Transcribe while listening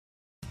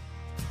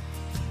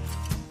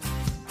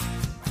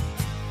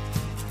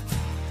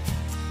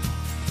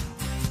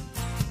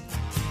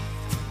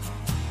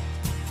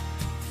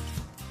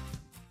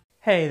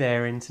Hey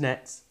there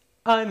internets,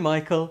 I'm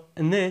Michael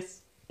and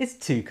this is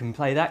Toucan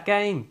Play That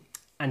Game,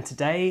 and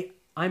today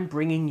I'm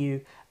bringing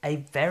you a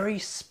very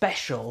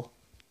special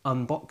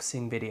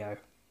unboxing video.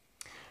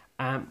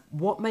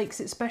 What makes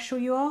it special,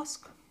 you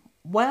ask?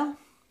 Well,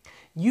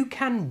 you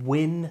can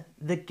win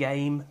the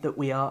game that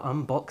we are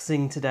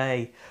unboxing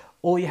today.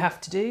 All you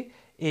have to do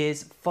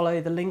is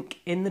follow the link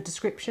in the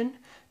description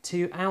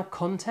to our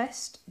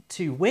contest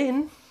to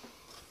win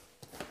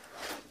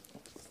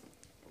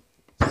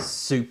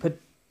Super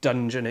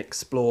Dungeon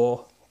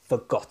Explore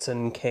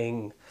Forgotten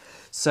King.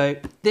 So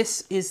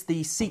this is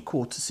the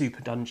sequel to Super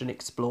Dungeon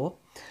Explore,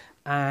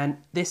 and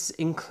this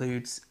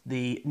includes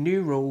the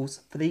new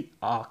rules for the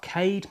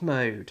arcade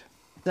mode.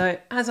 So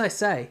as I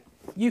say,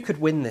 you could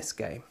win this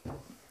game.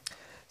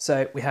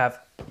 So we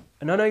have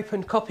an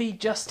unopened copy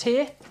just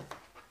here,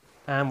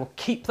 and we'll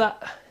keep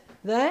that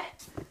there.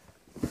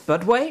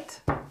 But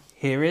wait,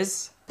 here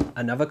is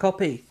another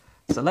copy.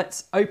 So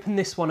let's open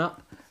this one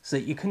up so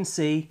that you can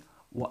see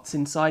what's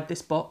inside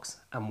this box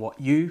and what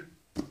you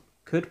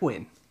could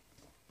win.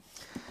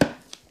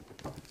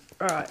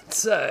 Alright,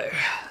 so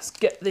let's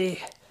get the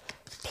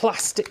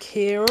plastic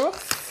here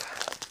off.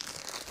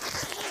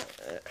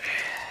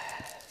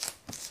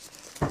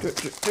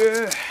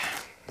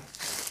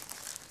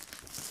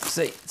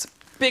 See, it's a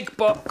big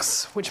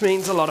box, which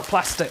means a lot of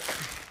plastic.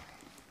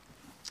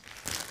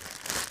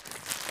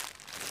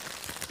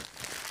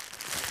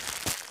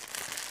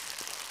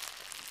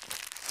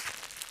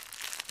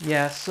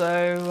 Yeah,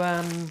 so,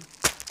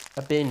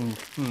 a bin,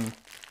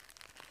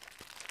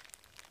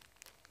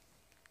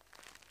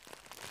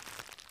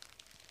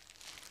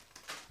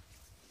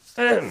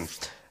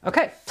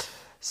 Okay,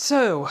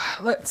 so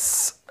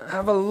let's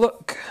have a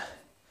look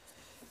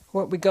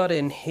what we got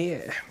in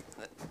here.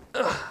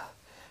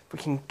 If we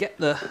can get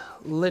the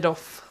lid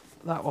off,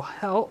 that will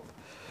help.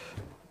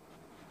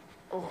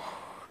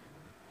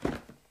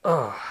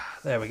 Oh,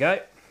 there we go.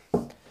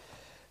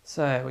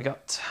 So we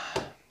got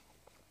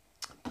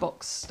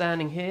box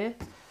standing here,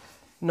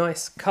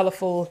 nice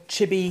colourful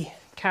chibi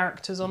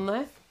characters on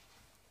there.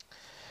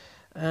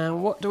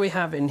 And what do we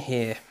have in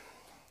here?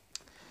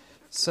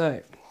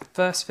 So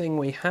first thing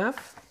we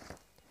have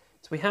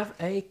is we have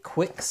a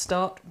quick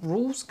start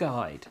rules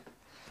guide.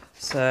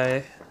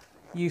 So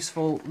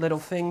useful little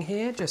thing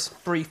here,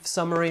 just brief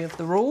summary of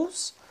the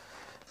rules,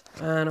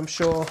 and I'm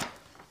sure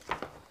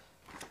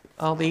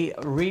I'll be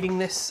reading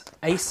this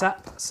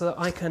ASAP so that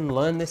I can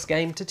learn this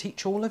game to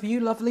teach all of you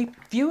lovely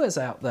viewers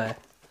out there.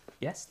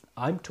 Yes,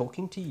 I'm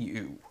talking to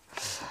you.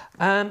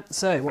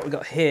 So what we've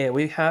got here,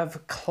 we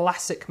have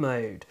classic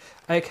mode.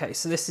 Okay,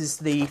 so this is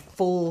the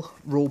full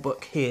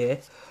rulebook here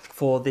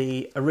for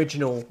the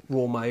original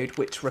rule mode,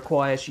 which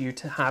requires you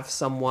to have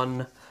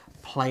someone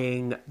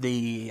playing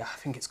the, I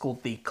think it's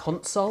called the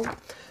console,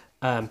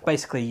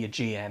 basically your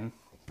GM,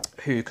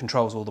 who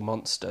controls all the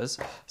monsters.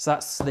 So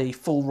that's the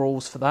full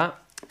rules for that.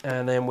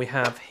 And then we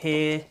have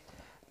here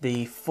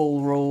the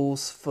full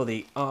rules for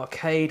the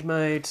arcade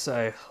mode.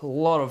 So a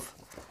lot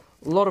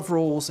of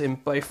rules in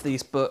both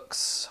these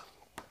books,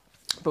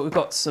 but we've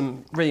got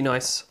some really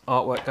nice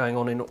artwork going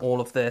on in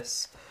all of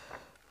this,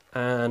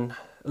 and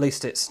at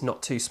least it's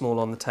not too small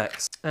on the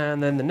text.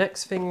 And then the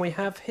next thing we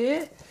have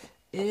here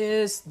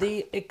is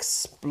the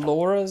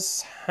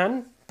Explorer's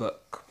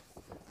Handbook.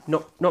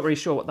 Not really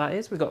sure what that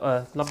is. We've got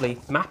a lovely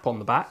map on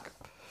the back.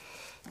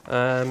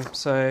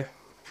 So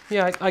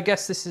yeah, I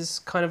guess this is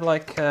kind of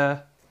like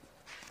a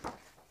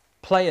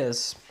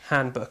player's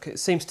handbook. It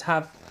seems to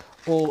have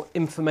all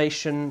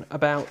information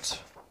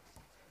about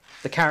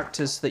the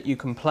characters that you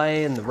can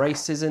play and the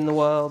races in the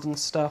world and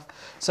stuff.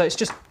 So it's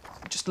just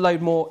a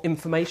load more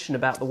information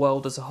about the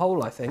world as a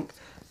whole, I think.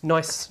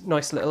 Nice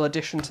little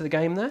addition to the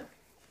game there.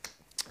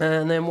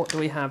 And then what do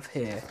we have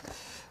here?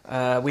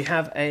 We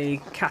have a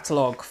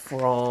catalogue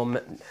from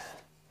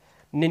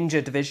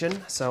Ninja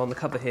Division. So on the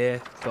cover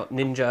here, we've got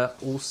Ninja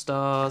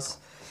All-Stars,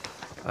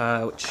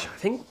 which I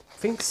think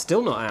is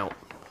still not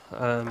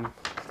out.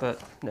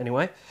 But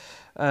anyway.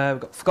 We've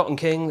got Forgotten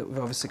King that we've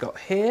obviously got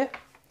here,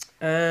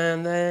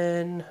 and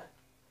then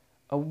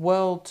a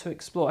world to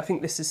explore. I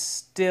think this is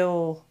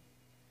still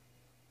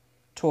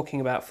talking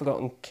about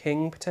Forgotten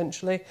King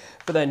potentially,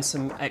 but then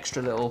some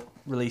extra little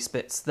release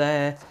bits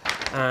there.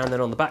 And then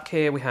on the back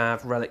here we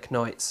have Relic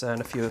Knights and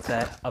a few of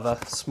their other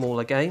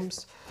smaller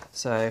games.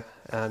 So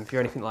if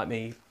you're anything like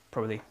me, you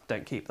probably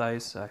don't keep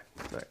those, so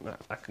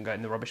that can go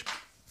in the rubbish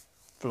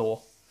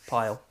floor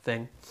pile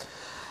thing.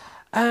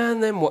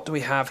 And then what do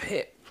we have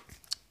here?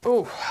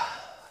 Oh,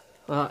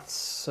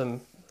 that's a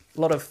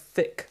lot of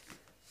thick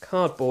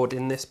cardboard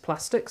in this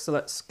plastic, so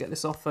let's get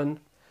this off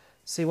and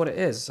see what it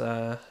is.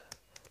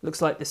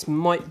 Looks like this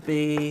might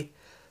be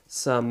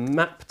some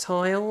map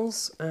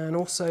tiles and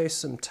also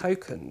some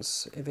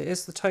tokens. If it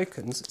is the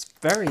tokens, it's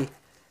very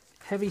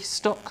heavy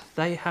stock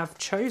they have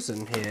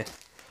chosen here,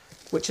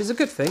 which is a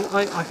good thing.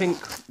 I think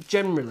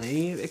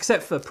generally,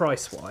 except for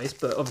price-wise,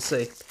 but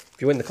obviously if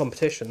you win the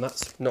competition,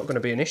 that's not going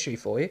to be an issue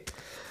for you.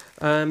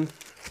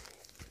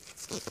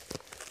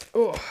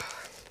 Oh.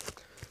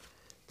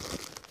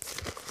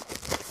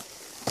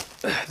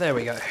 There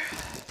we go.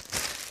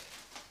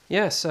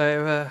 yeah,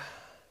 so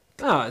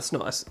it's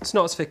not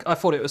as thick. I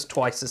thought it was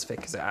twice as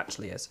thick as it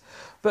actually is,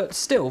 but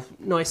still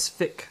nice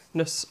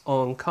thickness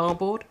on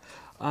cardboard.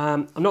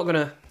 I'm not going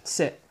to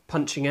sit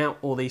punching out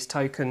all these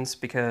tokens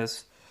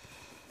because,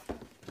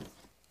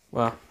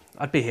 well,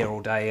 I'd be here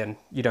all day and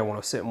you don't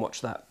want to sit and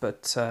watch that,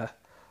 but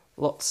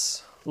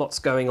lots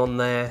going on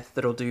there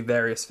that'll do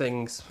various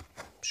things.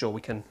 I'm sure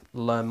we can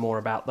learn more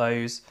about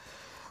those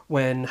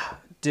when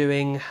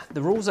doing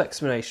the rules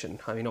explanation.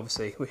 I mean,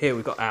 obviously here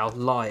we've got our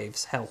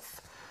lives,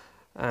 health,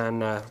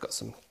 and I've got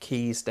some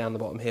keys down the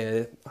bottom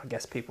here. I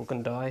guess people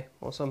can die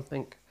or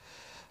something,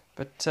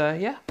 but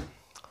yeah,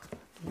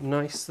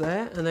 nice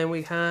there. And then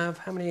we have,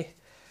 how many?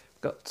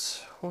 We've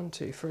got 1,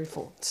 2, 3,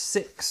 4,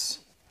 6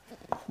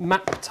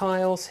 map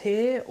tiles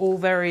here, all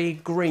very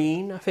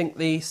green. I think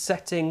the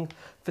setting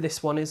for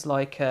this one is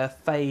like a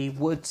Fey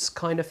Woods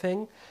kind of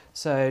thing,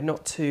 so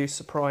not too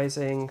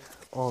surprising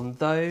on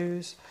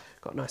those.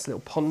 Got a nice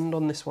little pond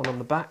on this one on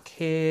the back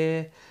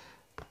here,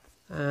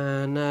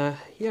 and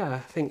yeah, I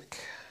think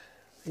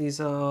these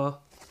are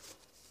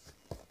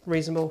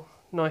reasonable,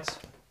 nice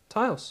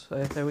tiles.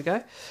 So there we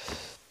go.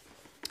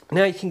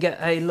 Now you can get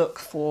a look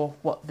for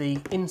what the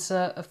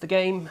insert of the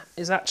game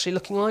is actually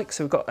looking like.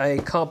 So we've got a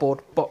cardboard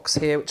box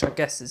here, which I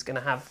guess is going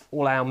to have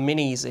all our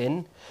minis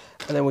in.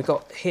 And then we've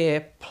got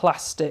here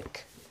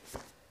plastic.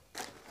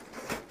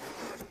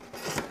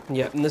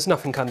 Yeah, and there's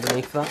nothing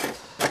underneath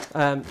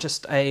that.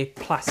 Just a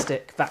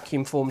plastic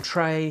vacuum form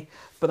tray,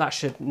 but that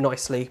should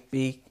nicely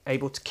be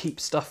able to keep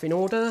stuff in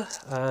order.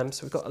 So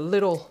we've got a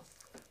little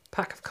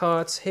pack of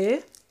cards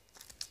here.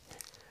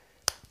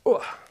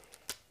 Oh.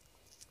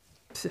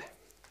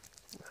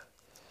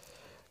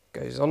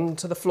 Goes on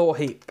to the floor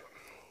heap.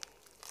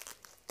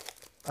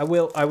 I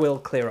will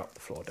clear up the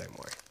floor, don't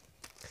worry.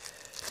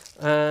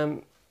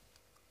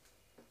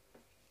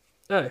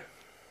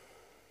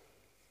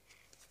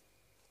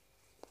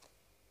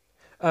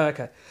 Oh,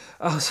 okay.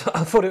 I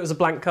thought it was a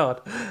blank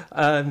card,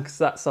 because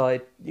that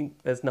side,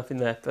 there's nothing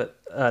there, but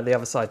the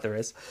other side there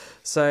is.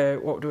 So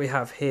what do we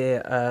have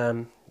here?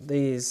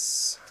 We've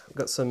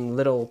got some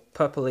little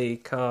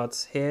purpley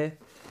cards here.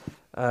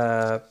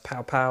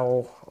 Pow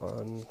pow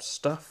and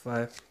stuff.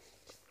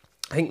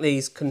 I think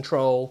these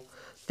control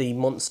the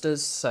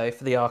monsters, so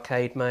for the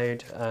arcade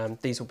mode,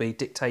 these will be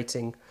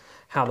dictating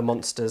how the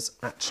monsters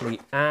actually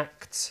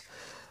act.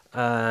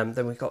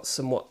 Then we've got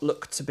some what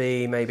look to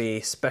be maybe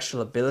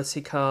special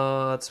ability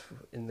cards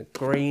in the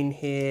green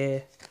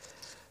here.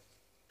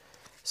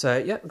 So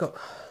yeah, we've got a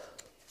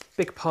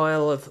big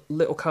pile of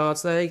little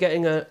cards there. You're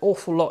getting an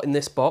awful lot in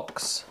this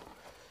box.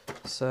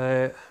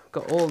 So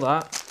got all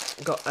that.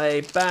 We've got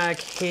a bag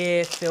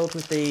here filled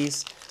with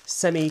these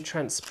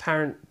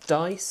semi-transparent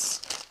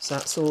dice. So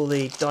that's all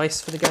the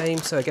dice for the game.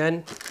 So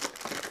again,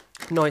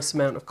 nice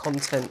amount of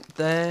content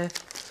there.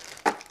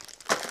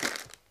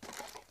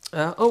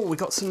 Oh, we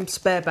got some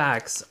spare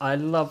bags. I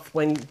love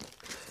when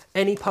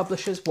any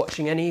publishers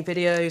watching any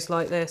videos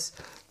like this,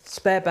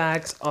 spare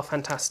bags are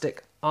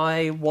fantastic.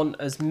 I want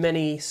as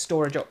many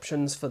storage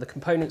options for the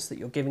components that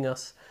you're giving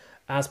us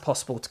as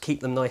possible to keep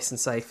them nice and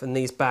safe, and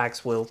these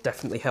bags will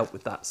definitely help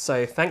with that.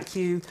 So thank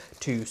you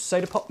to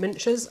Soda Pop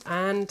Miniatures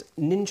and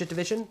Ninja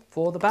Division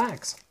for the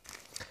bags.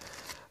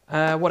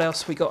 What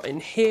else we got in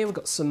here? We've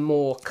got some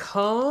more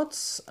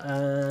cards,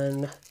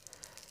 and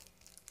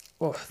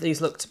oh,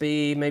 these look to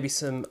be maybe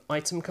some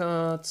item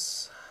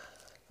cards.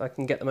 If I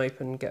can get them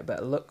open, get a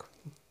better look.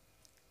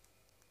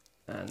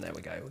 And there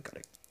we go, we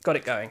got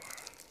it going.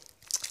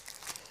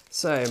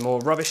 So more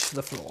rubbish for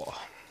the floor.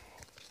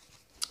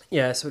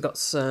 Yeah, so we've got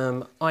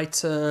some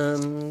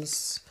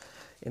items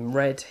in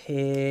red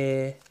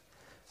here.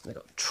 We've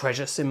got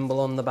treasure symbol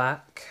on the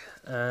back,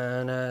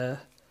 and oh,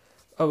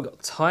 we've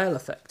got tile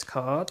effect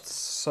cards.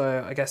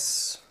 So I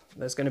guess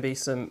there's going to be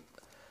some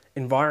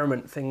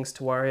environment things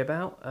to worry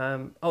about.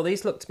 Oh,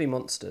 these look to be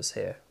monsters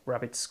here,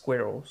 rabid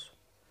squirrels.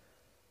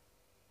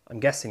 I'm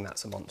guessing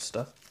that's a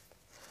monster.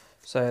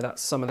 So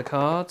that's some of the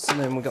cards, and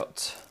then we've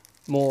got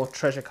more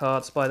treasure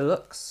cards by the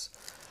looks.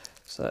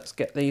 So let's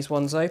get these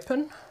ones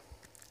open.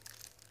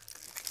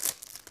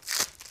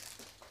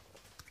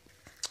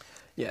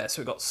 Yeah,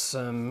 so we've got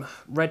some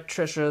red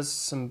treasures,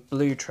 some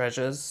blue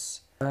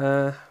treasures. We've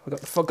got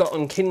the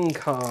Forgotten Kin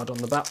card on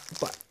the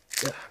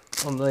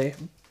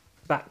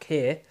back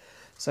here.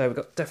 So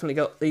we've definitely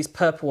got these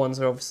purple ones.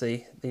 Are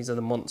obviously, these are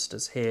the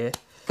monsters here.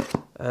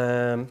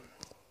 Not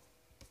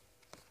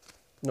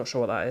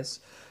sure what that is.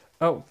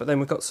 Oh, but then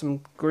we've got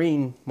some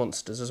green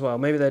monsters as well.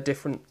 Maybe they're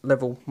different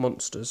level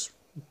monsters.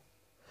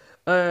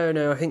 Oh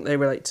no, I think they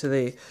relate to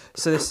the...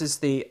 So this is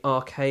the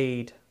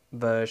arcade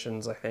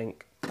versions, I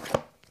think.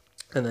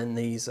 And then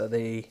these are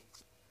the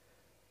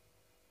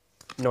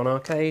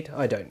non-arcade?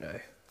 I don't know.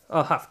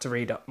 I'll have to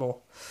read up more.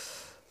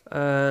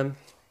 Oh,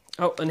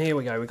 and here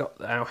we go. We've got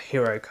our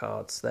hero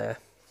cards there.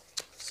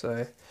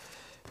 So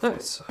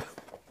that's a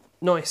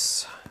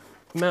nice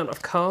amount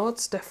of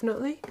cards,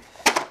 definitely.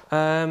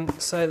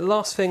 So the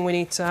last thing we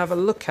need to have a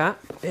look at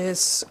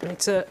is we need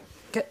to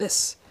get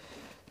this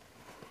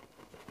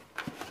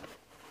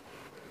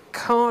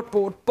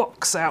cardboard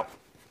box out.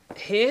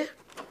 here.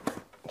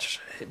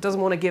 It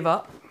doesn't want to give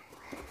up.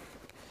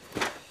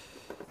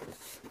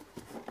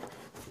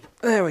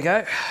 There we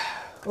go.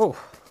 Oh,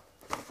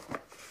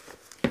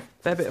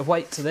 fair bit of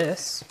weight to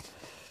this.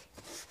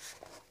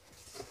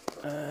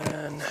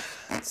 And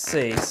let's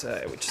see,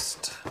 so we're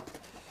just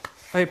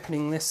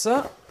opening this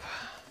up.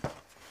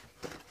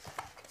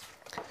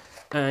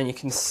 And you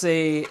can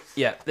see,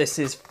 yeah, this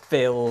is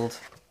filled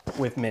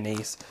with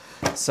minis.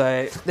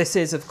 So this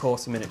is, of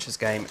course, a miniatures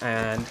game,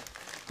 and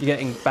you're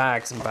getting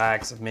bags and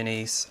bags of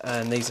minis.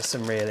 And these are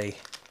some really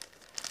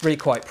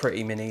quite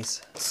pretty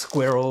minis.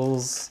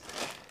 Squirrels.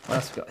 What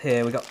else we got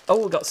here?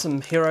 We've got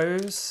some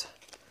heroes.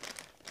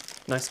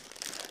 Nice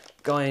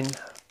guy in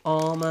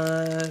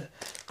armour.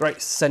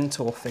 Great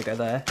centaur figure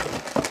there.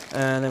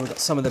 And then we've got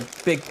some of the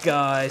big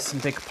guys, some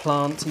big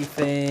planty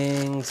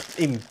things,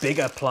 even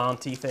bigger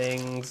planty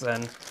things,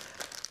 and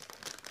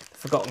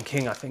Forgotten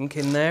King, I think,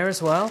 in there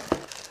as well.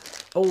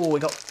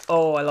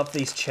 Oh, I love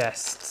these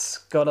chests.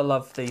 Gotta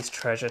love these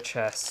treasure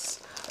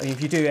chests. I mean,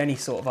 if you do any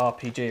sort of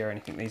RPG or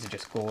anything, these are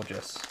just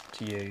gorgeous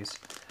to use.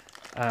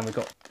 And we've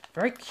got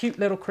very cute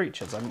little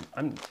creatures.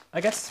 I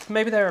guess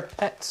maybe they're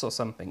pets or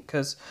something,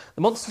 because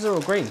the monsters are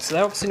all green, so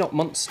they're obviously not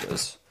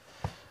monsters.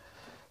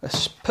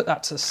 Let's put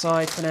that to the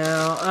side for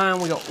now. And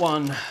we got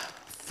one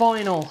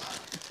final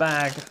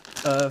bag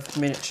of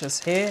miniatures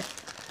here.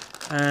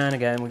 And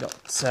again, we got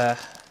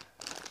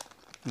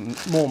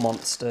more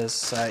monsters.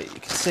 So you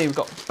can see we've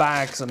got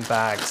bags and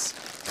bags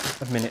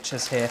of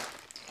miniatures here.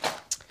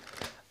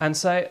 And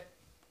so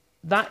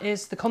that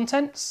is the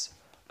contents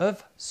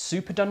of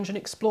Super Dungeon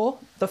Explore,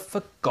 The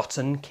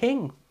Forgotten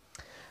King.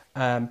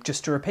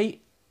 Just to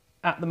repeat,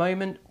 at the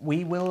moment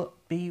we will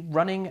be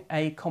running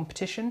a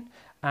competition,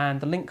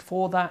 and the link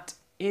for that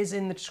is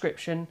in the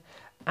description,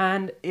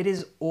 and it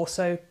is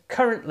also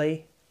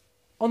currently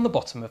on the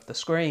bottom of the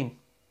screen.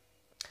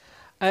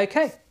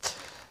 Okay,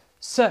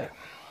 so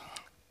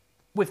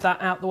with that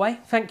out the way,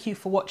 thank you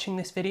for watching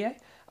this video.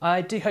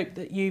 I do hope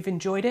that you've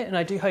enjoyed it, and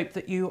I do hope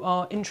that you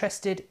are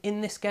interested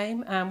in this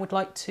game and would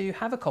like to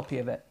have a copy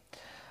of it,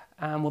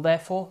 and will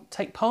therefore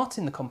take part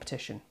in the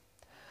competition.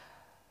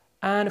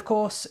 And of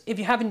course, if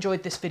you have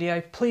enjoyed this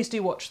video, please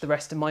do watch the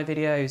rest of my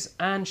videos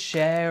and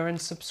share and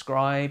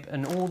subscribe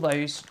and all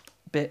those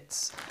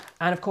bits.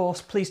 And of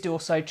course, please do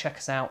also check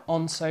us out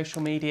on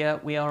social media.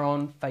 We are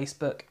on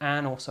Facebook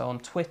and also on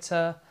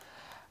Twitter.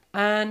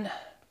 And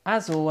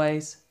as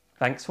always,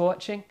 thanks for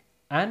watching,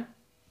 and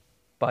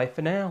bye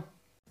for now.